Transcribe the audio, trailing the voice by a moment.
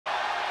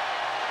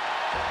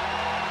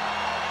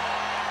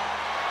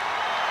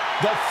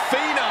The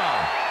Phenom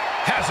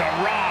has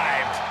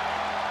arrived.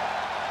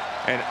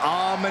 An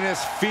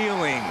ominous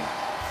feeling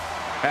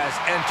has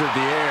entered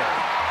the air.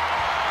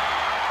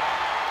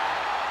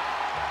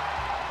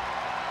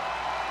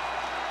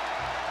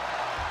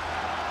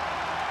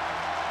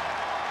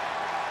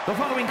 The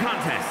following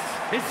contest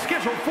is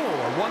scheduled for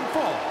one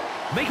fall.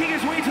 Making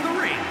his way to the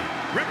ring,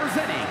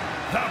 representing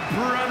the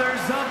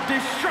Brothers of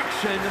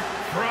Destruction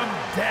from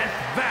Death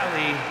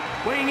Valley,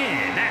 weighing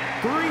in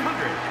at 309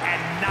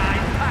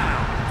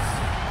 pounds,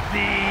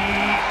 the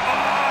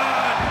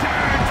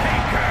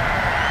Undertaker!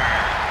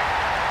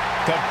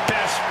 The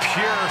best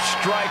pure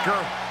striker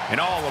in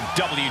all of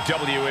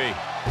WWE.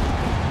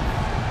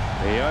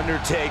 The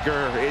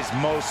Undertaker is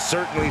most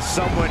certainly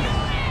someone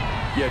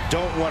you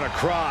don't want to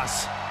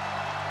cross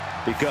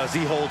because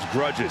he holds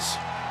grudges.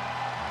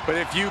 But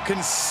if you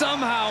can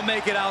somehow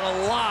make it out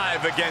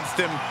alive against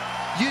him,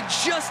 you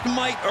just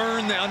might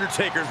earn the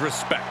Undertaker's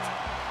respect.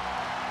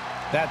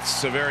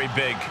 That's a very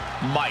big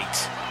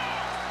might.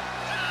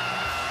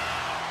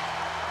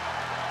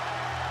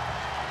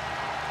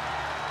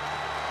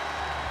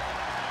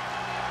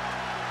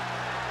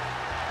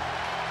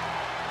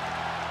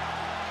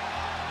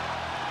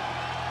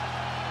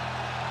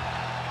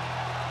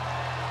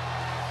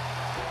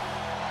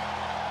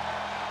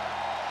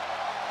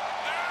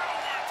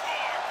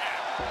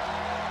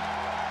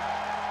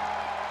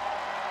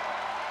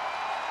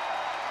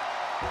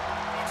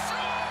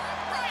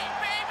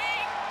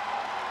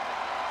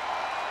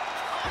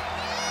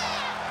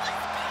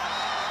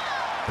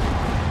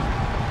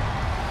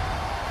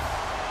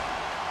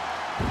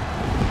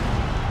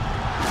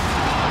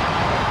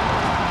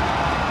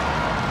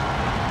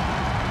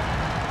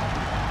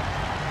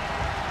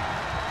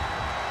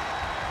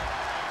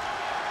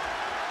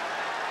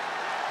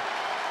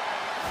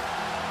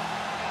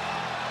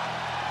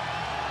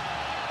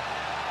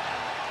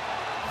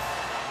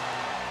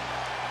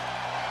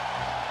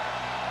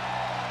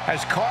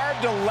 Has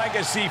carved a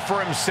legacy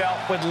for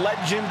himself with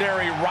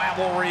legendary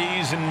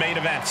rivalries and main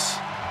events.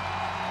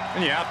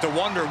 And you have to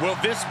wonder, will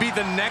this be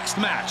the next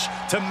match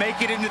to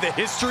make it into the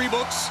history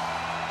books?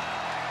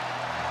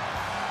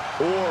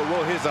 Or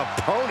will his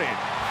opponent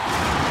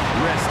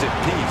rest in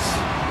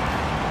peace?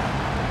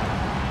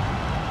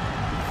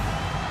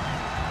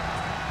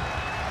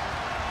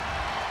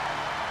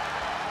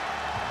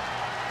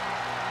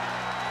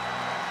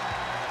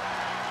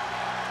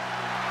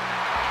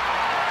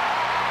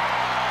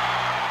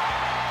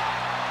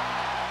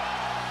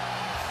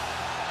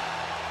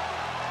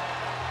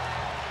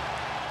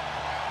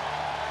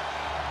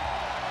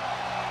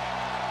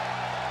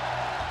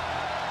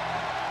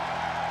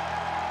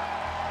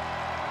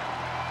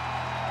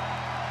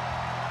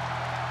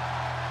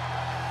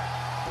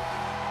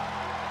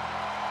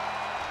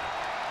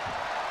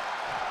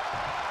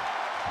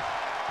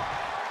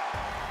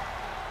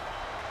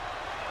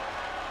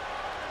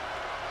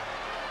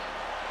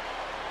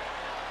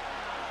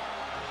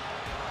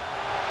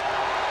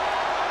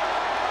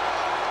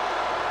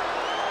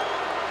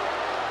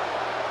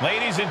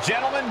 Ladies and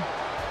gentlemen,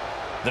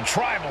 the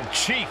Tribal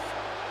Chief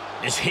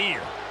is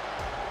here.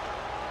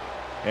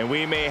 And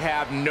we may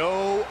have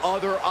no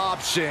other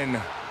option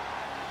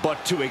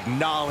but to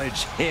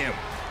acknowledge him.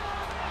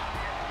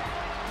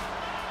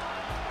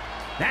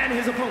 And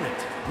his opponent,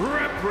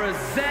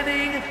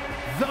 representing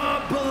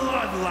the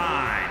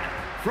Bloodline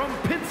from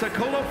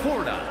Pensacola,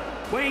 Florida,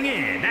 weighing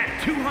in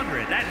at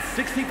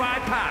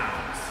 265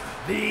 pounds,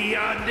 the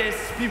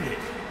undisputed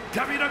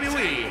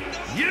WWE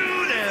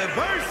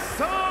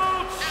Universal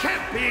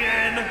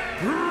Champion,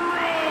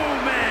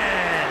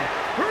 Roman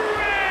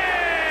Reigns!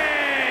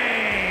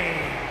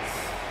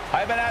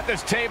 I've been at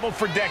this table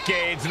for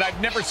decades, and I've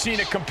never seen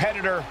a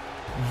competitor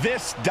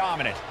this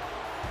dominant.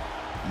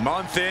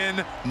 Month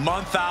in,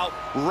 month out,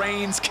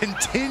 Reigns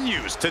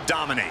continues to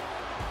dominate.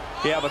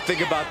 Yeah, but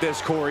think about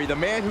this, Corey. The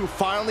man who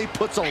finally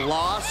puts a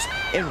loss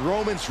in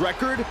Roman's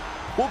record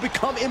will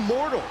become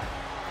immortal.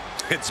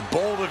 It's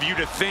bold of you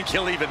to think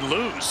he'll even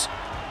lose.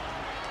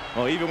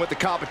 Well, even with the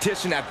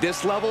competition at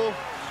this level,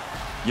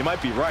 you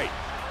might be right.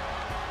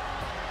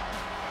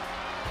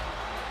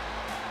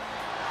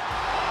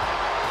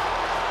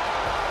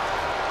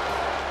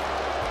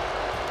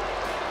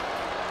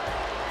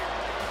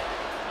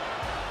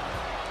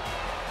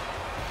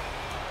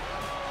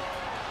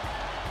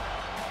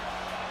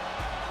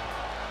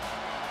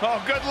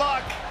 Oh, good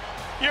luck.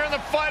 You're in the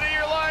fight of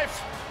your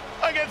life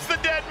against the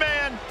dead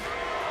man.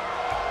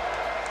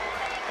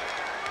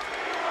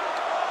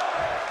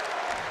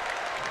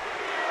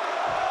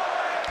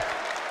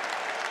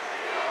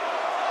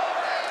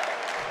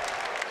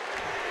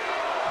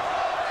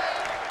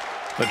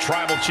 The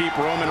Tribal Chief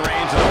Roman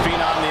Reigns and the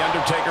Phenom and the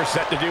Undertaker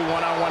set to do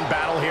one-on-one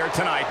battle here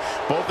tonight.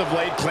 Both have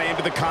laid claim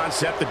to the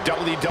concept that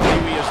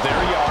WWE is their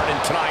yard, and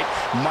tonight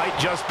might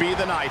just be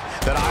the night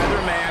that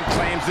either man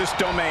claims this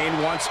domain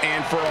once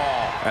and for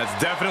all. That's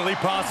definitely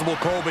possible,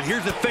 Cole, but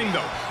here's the thing,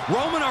 though.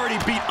 Roman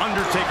already beat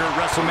Undertaker at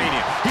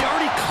WrestleMania. He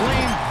already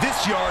claimed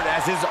this yard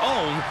as his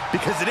own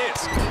because it is.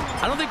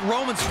 I don't think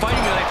Roman's fighting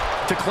tonight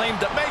to claim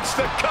that makes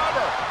the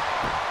cover.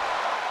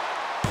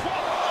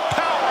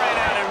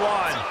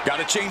 Got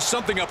to change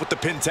something up with the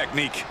pin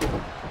technique.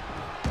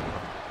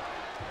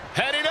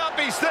 Heading up,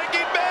 he's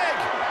thinking big.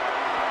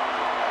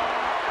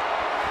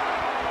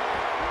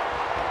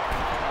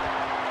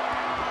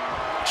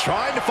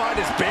 Trying to find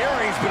his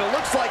bearings, but it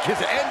looks like his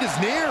end is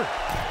near.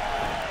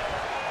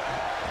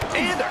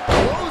 And a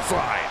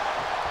clothesline.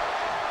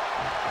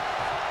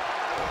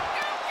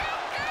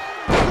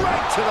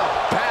 Right to the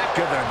back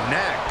of the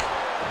neck.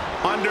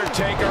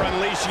 Undertaker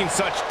unleashing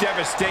such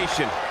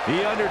devastation.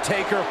 The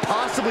Undertaker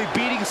possibly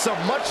beating some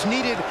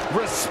much-needed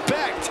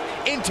respect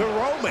into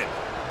Roman.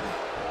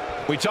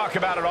 We talk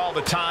about it all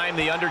the time.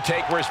 The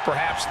Undertaker is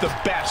perhaps the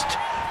best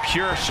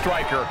pure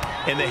striker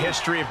in the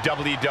history of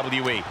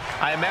WWE.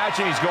 I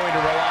imagine he's going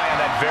to rely on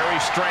that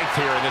very strength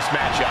here in this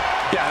matchup.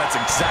 Yeah, that's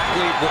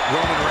exactly what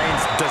Roman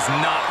Reigns does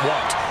not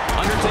want.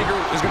 Undertaker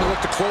is going to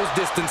look to close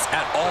distance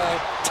at all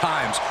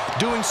times.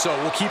 Doing so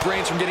will keep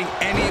Reigns from getting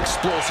any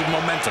explosive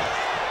momentum.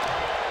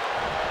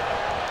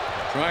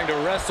 Trying to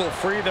wrestle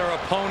free their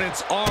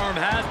opponent's arm,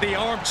 has the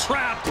arm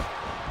trapped.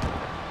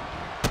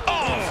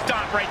 Oh,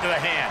 stop right to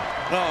the hand.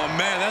 Oh,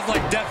 man, that's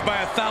like death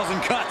by 1,000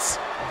 cuts.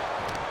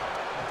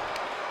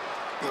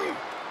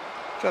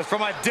 Just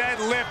from a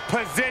deadlift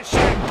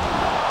position.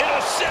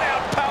 It'll sit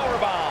out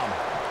powerbomb.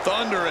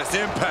 Thunderous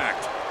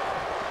impact.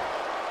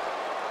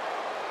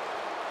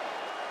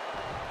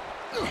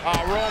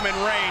 Roman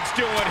Reigns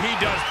doing what he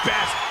does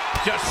best.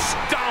 Just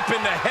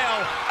stomping the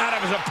hell out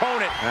of his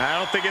opponent. I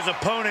don't think his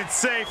opponent's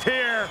safe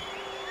here.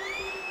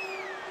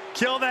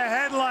 Kill the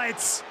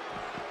headlights.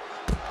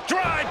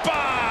 Drive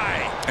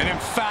by. An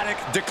emphatic,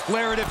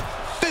 declarative,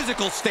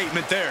 physical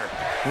statement there.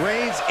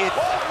 Reigns, up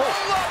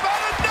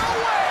out of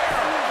nowhere.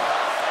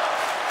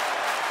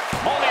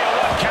 Only a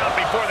 1 count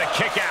before the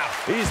kick out.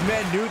 these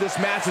men knew this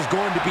match was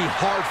going to be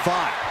hard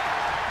fought.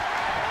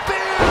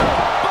 Bam!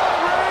 By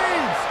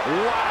Reigns!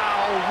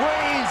 Wow,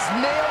 Reigns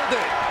nailed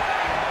it.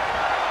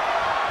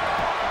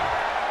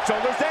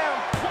 Shoulders down.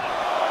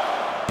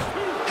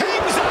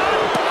 Hangs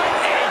on by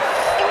a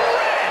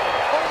thread.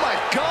 Oh my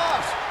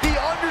gosh, The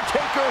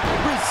Undertaker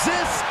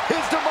resists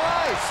his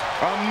demise.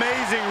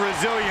 Amazing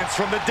resilience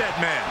from the dead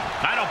man.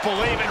 I don't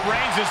believe it.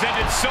 Reigns has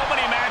ended so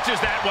many matches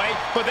that way,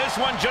 but this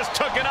one just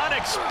took an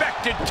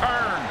unexpected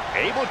turn.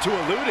 Able to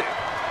elude it.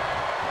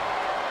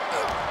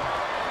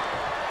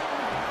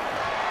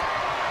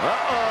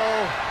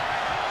 Uh-oh.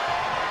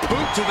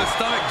 Boot to the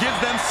stomach gives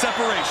them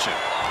separation.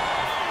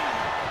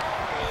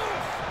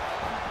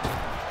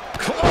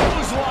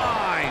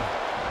 Clothesline.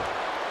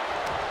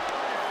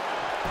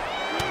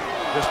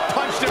 Just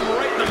punched him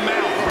right in the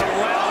mouth.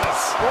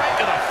 Relentless. Right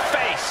to the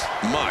face.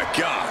 My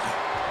God.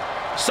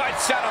 Sight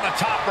set on the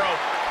top rope.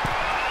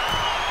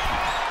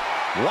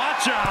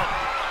 Watch out.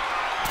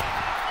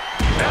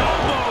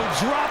 Elbow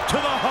drop to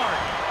the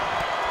heart.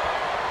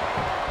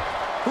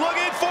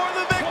 Looking for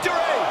the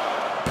victory.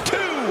 2.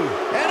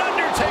 And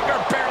Undertaker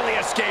barely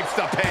escapes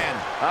the pin.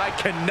 I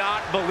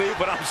cannot believe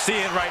what I'm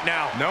seeing right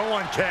now. No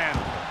one can.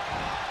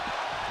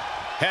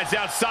 Heads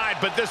outside,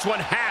 but this one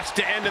has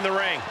to end in the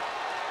ring.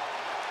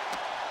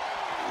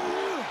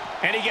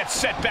 And he gets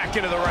set back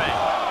into the ring.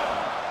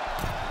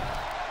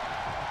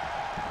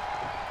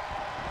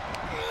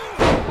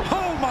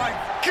 Oh my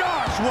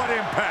gosh, what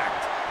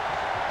impact.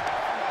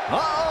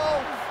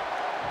 Uh-oh.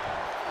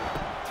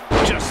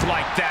 Just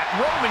like that,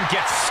 Roman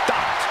gets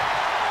stopped.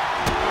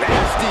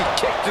 Nasty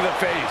kick to the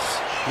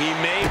face. He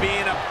may be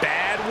in a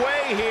bad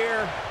way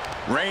here.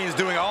 Reigns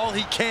doing all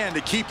he can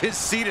to keep his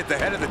seat at the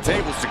head of the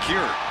table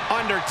secure.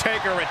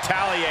 Undertaker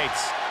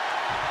retaliates.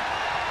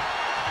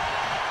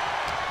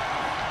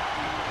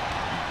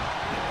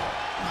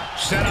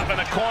 Set up in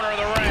the corner of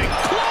the ring.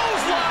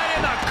 Clothesline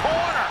in the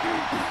corner.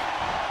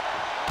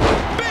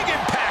 Big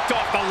impact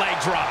off the leg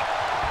drop.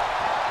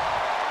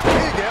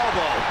 Big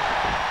elbow.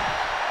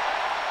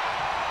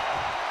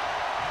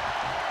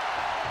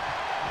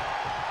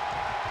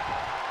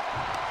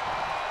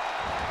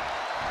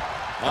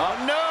 Oh,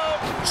 no.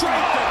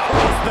 Draped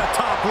across the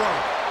top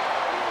rope.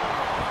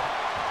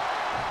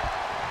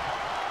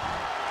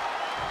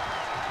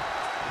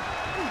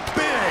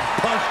 Big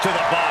punch to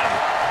the body.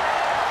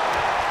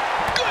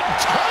 Good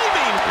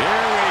timing.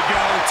 Here we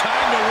go.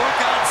 Time to work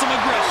out some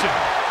aggression.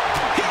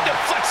 He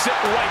deflects it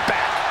right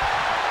back.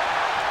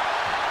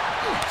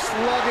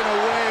 Slugging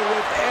away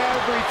with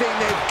everything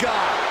they've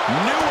got.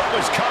 Knew what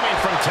was coming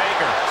from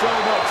Taker. So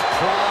much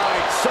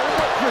pride, so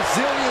much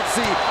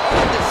resiliency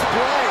on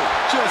display.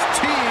 Just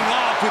teeing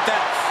off with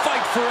that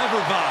fight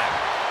forever vibe.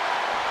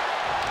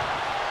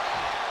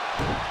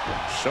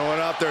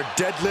 Showing off their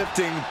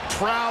deadlifting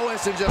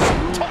prowess and just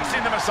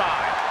Tossing them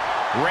aside.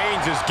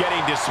 Reigns is getting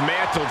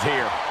dismantled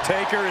here.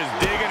 Taker is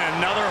digging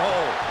another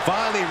hole.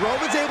 finally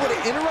Roman's able to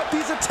interrupt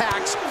these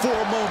attacks for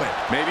a moment.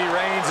 Maybe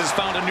Reigns has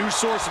found a new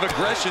source of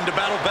aggression to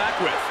battle back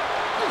with.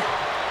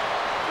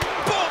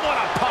 Boom, what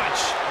a punch.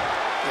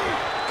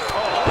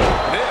 Oh,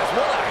 this,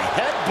 what a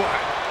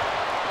headbutt.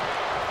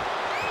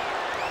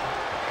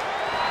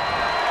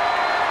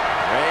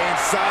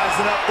 Reigns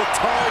sizing up the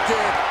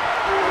target.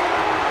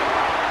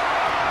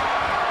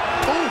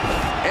 Ooh,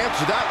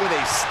 answer that with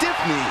a stiff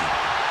knee.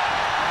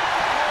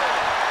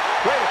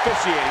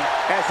 officiating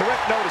as the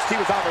ref noticed he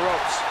was on the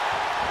ropes.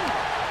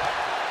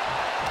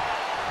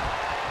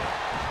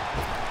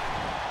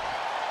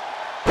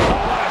 Oh,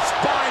 what a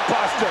spine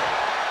buster.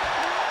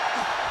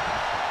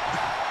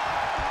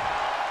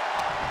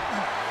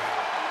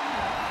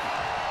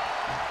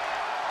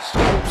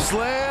 Scoop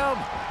slam.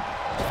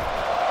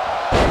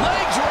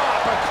 Leg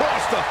drop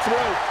across the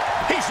throat.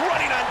 He's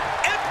running on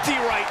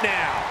empty right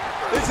now.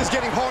 This is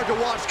getting hard to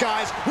watch,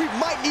 guys. We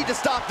might need to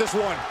stop this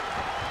one.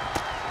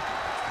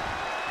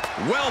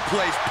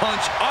 Well-placed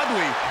punch,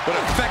 ugly, but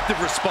effective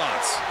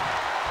response.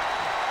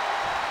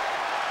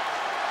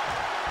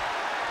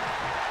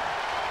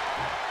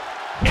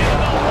 Into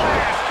the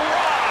last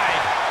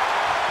ride.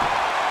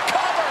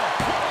 Cover.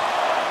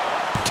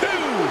 2.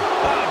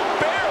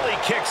 Barely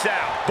kicks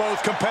out.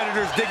 Both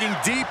competitors digging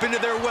deep into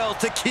their well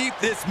to keep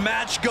this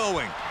match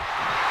going.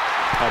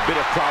 A bit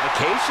of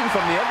provocation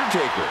from the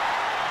Undertaker.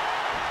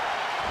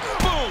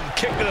 Boom!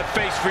 Kick to the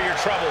face for your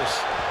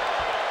troubles.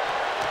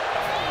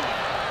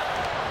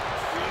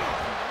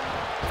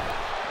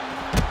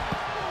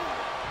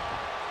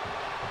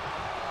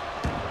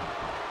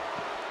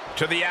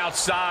 To the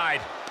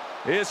outside.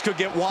 This could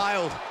get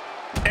wild.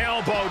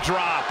 Elbow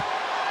drop.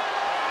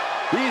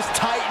 These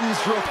Titans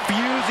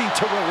refusing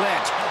to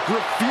relent,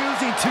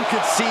 refusing to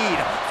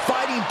concede,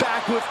 fighting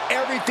back with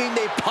everything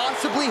they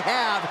possibly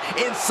have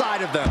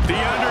inside of them. The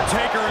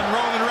Undertaker and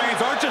Roman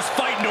Reigns aren't just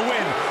fighting to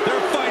win.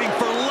 They're fighting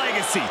for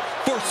legacy,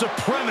 for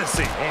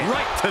supremacy.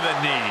 Right to the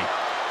knee.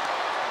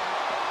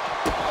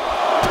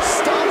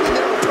 Stopping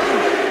their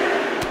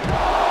opponent.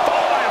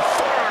 Followed by a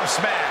forearm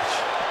smash.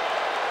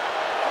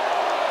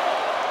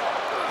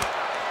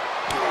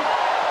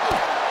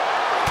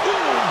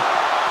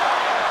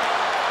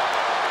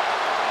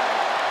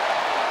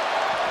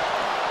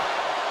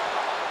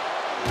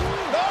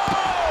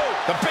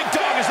 The big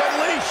dog is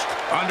unleashed.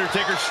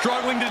 Undertaker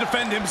struggling to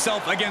defend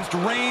himself against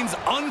Reigns'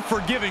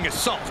 unforgiving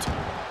assault.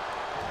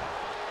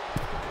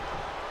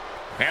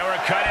 And we're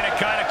cutting it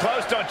kind of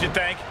close, don't you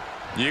think?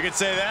 You could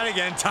say that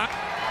again.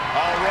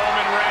 Oh,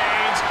 Roman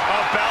Reigns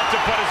about to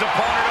put his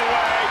opponent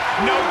away.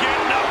 No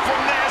getting up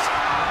from this.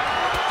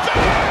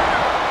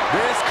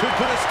 This could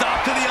put a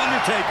stop to the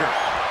Undertaker.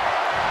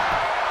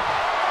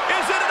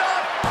 Is it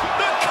enough?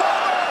 The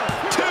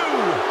cover.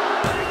 2.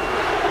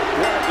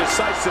 What a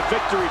decisive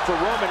victory for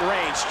Roman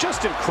Reigns.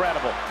 Just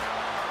incredible.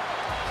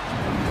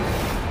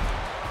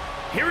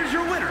 Here is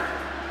your winner,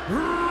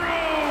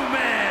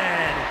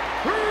 Roman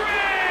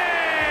Reigns!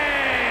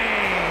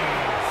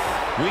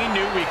 We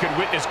knew we could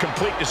witness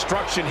complete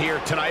destruction here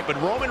tonight, but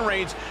Roman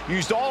Reigns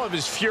used all of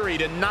his fury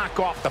to knock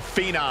off the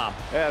Phenom.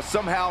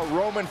 Somehow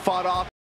Roman fought off